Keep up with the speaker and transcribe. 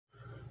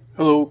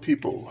Hello,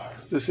 people.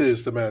 This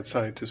is the Mad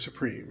Scientist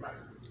Supreme,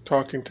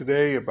 talking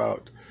today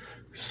about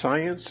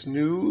Science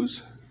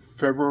News,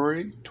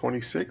 February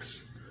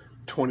 26,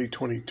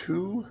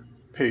 2022,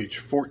 page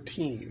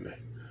 14.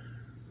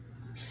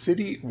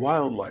 City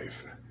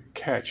wildlife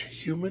catch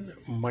human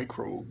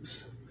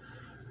microbes.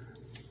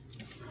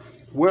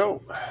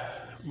 Well,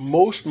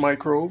 most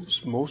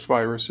microbes, most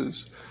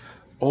viruses,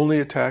 only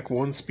attack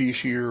one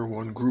species or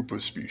one group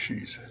of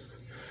species.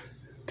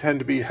 Tend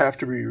to have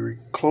to be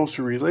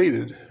closely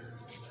related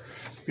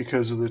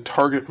because of the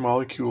target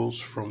molecules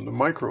from the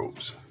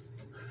microbes.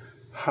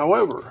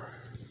 However,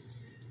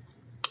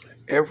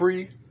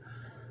 every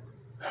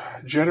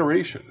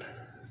generation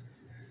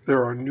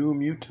there are new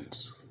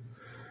mutants.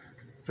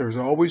 There's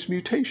always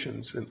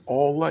mutations in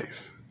all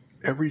life,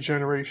 every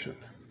generation.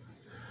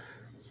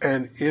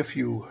 And if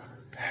you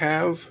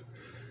have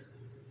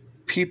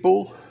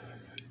people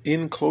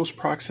in close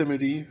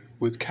proximity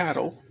with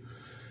cattle,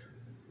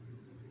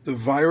 the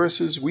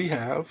viruses we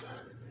have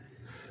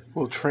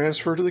will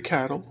transfer to the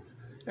cattle,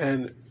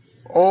 and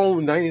all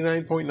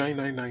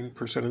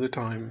 99.999% of the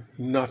time,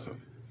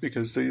 nothing,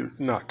 because they're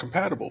not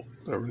compatible.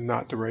 They're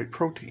not the right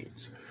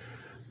proteins.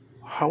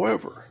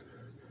 However,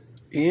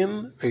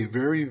 in a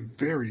very,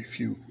 very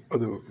few of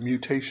the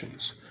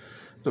mutations,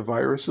 the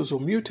viruses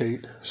will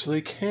mutate so they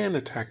can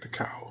attack the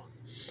cow,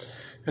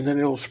 and then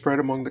it'll spread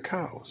among the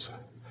cows.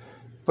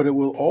 But it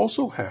will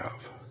also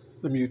have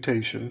the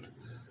mutation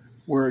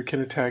where it can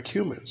attack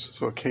humans.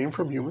 So it came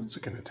from humans,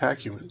 it can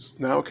attack humans.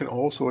 Now it can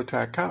also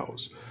attack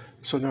cows.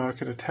 So now it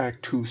can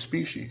attack two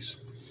species.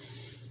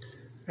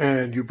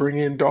 And you bring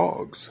in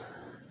dogs,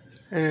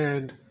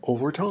 and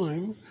over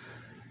time,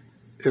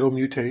 it'll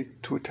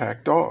mutate to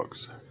attack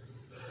dogs.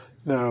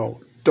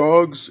 Now,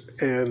 dogs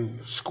and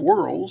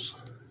squirrels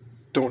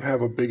don't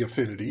have a big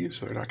affinity,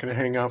 so they're not going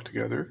to hang out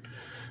together.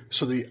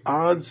 So the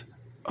odds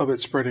of it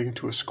spreading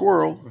to a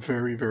squirrel,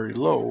 very, very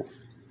low.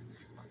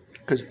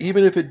 Because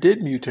even if it did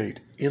mutate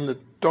in the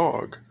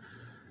dog,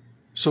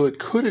 so it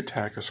could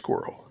attack a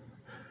squirrel,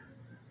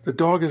 the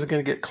dog isn't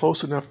going to get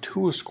close enough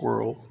to a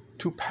squirrel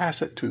to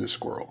pass it to the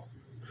squirrel.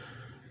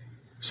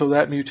 So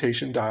that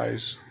mutation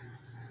dies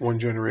one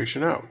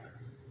generation out.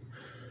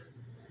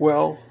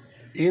 Well,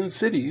 in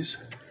cities,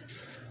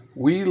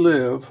 we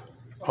live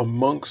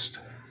amongst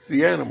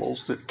the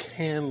animals that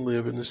can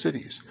live in the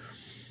cities.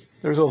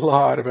 There's a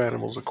lot of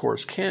animals, of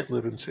course, can't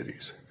live in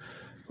cities.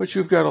 But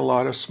you've got a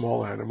lot of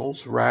small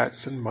animals,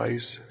 rats and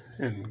mice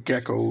and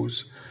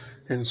geckos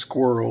and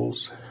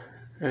squirrels.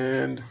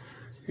 And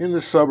in the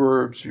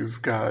suburbs,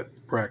 you've got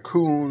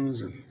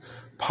raccoons and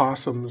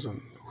possums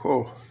and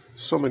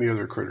so many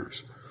other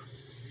critters.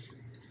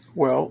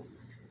 Well,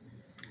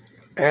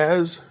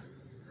 as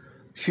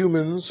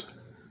humans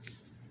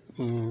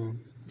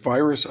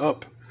virus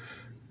up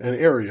an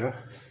area,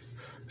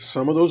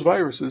 some of those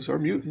viruses are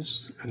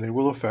mutants and they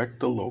will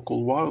affect the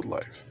local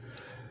wildlife.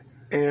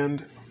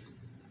 And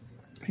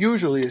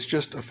usually it's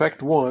just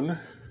affect one,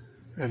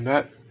 and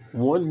that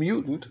one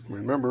mutant,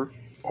 remember,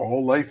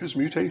 all life is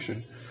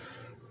mutation.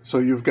 So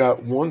you've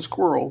got one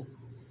squirrel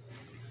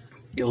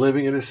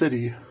living in a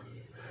city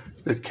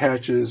that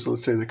catches,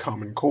 let's say, the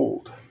common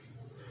cold.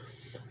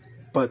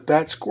 But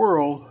that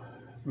squirrel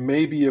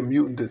may be a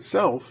mutant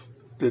itself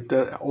that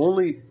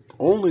only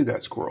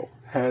that squirrel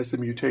has the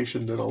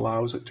mutation that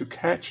allows it to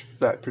catch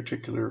that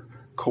particular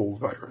cold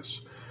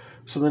virus.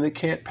 So then it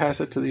can't pass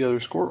it to the other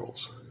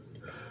squirrels.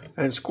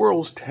 And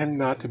squirrels tend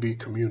not to be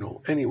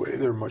communal anyway.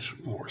 They're much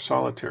more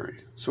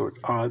solitary. So its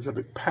odds of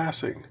it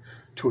passing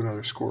to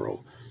another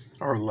squirrel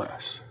are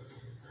less.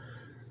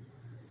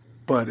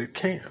 But it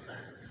can.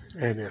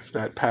 And if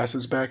that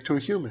passes back to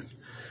a human,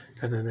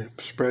 and then it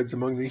spreads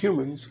among the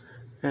humans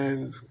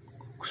and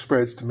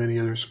spreads to many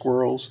other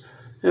squirrels,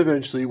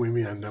 eventually we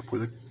may end up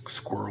with a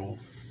squirrel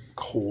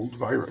cold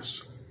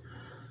virus.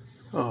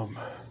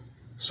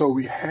 So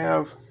we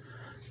have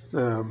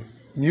the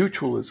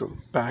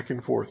mutualism back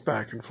and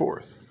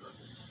forth.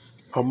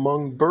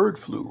 Among bird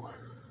flu,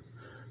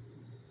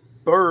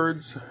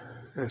 birds,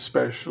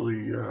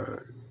 especially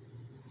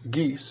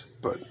geese,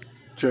 but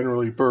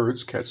generally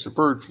birds catch the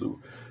bird flu,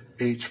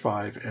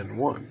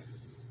 H5N1.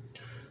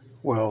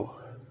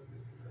 Well,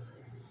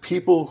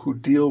 people who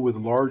deal with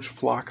large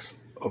flocks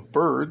of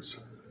birds,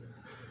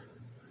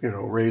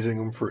 raising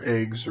them for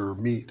eggs or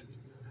meat,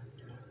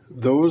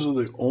 those are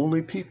the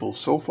only people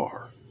so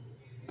far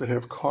that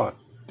have caught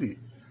the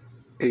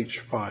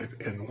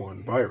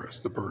H5N1 virus,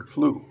 the bird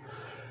flu.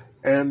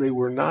 And they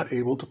were not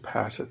able to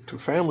pass it to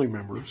family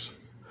members.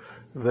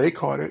 They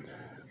caught it,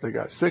 they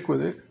got sick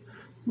with it,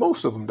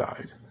 most of them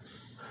died,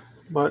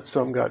 but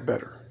some got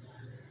better.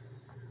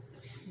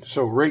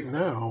 So right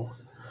now,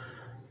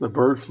 the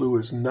bird flu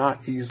is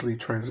not easily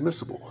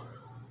transmissible.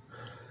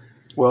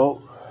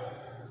 Well,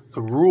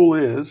 the rule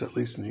is, at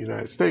least in the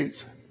United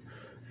States,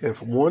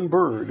 if one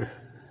bird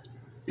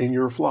in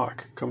your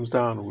flock comes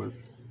down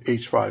with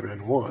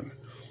H5N1,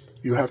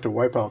 you have to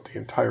wipe out the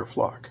entire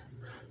flock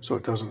so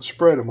it doesn't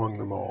spread among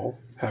them all,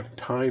 have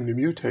time to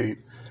mutate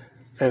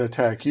and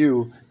attack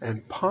you,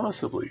 and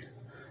possibly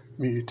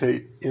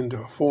mutate into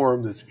a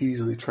form that's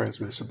easily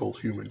transmissible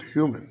human to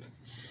human.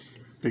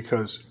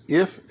 Because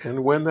if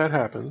and when that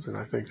happens, and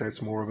I think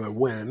that's more of a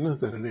when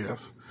than an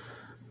if,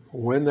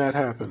 when that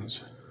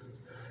happens,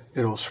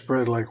 it'll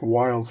spread like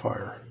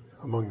wildfire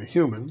among the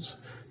humans,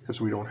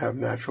 because we don't have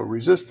natural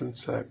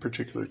resistance to that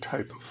particular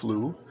type of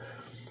flu,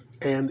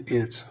 and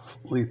its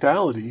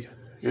lethality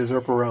is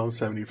up around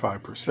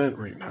 75%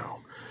 right now.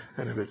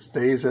 And if it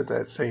stays at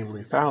that same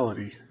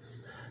lethality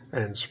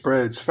and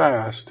spreads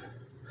fast,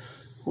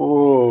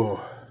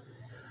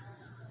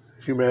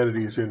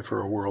 humanity is in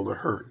for a world of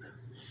hurt.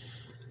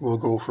 We'll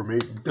go from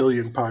 8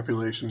 billion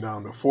population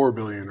down to 4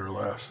 billion or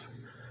less,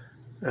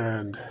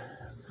 and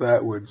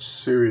that would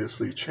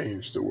seriously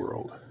change the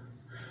world.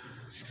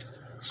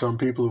 Some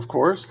people, of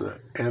course,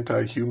 the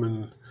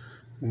anti-human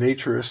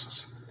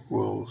naturists,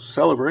 will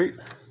celebrate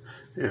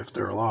if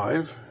they're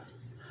alive,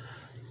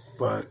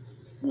 but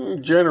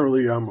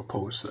generally I'm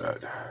opposed to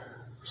that.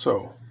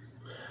 So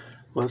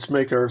let's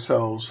make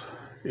ourselves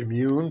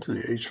immune to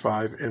the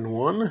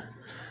H5N1,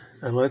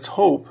 and let's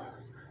hope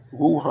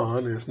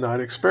Wuhan is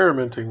not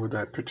experimenting with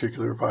that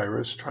particular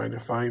virus, trying to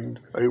find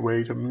a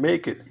way to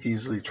make it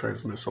easily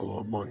transmissible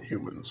among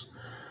humans.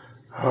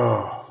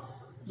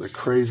 The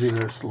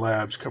craziness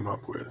labs come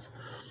up with.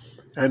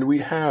 And we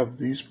have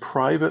these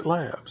private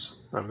labs.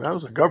 Now, that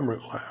was a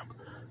government lab,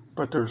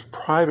 but there's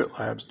private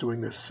labs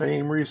doing the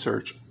same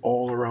research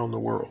all around the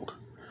world.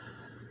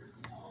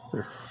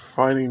 They're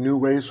finding new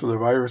ways for the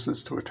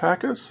viruses to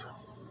attack us,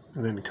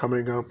 and then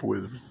coming up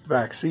with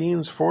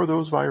vaccines for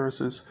those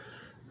viruses,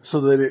 so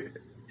that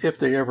if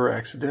they ever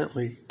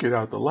accidentally get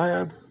out of the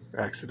lab,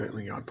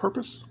 accidentally on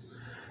purpose,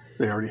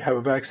 they already have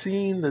a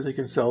vaccine that they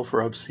can sell for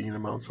obscene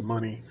amounts of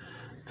money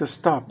to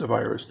stop the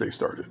virus they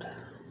started.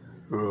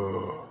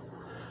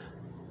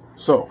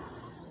 So,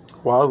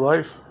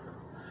 wildlife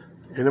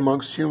in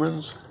amongst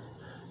humans,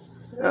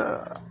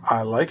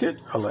 I like it.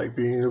 I like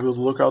being able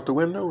to look out the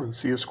window and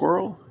see a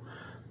squirrel.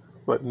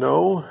 But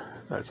no,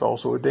 that's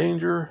also a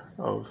danger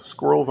of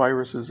squirrel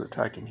viruses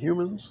attacking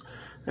humans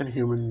and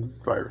human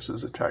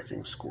viruses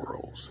attacking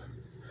squirrels.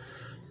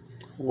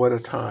 What a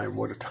time,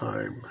 what a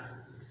time.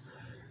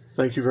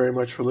 Thank you very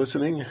much for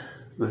listening.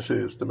 This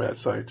is the Mad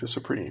Scientist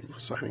Supreme,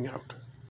 signing out.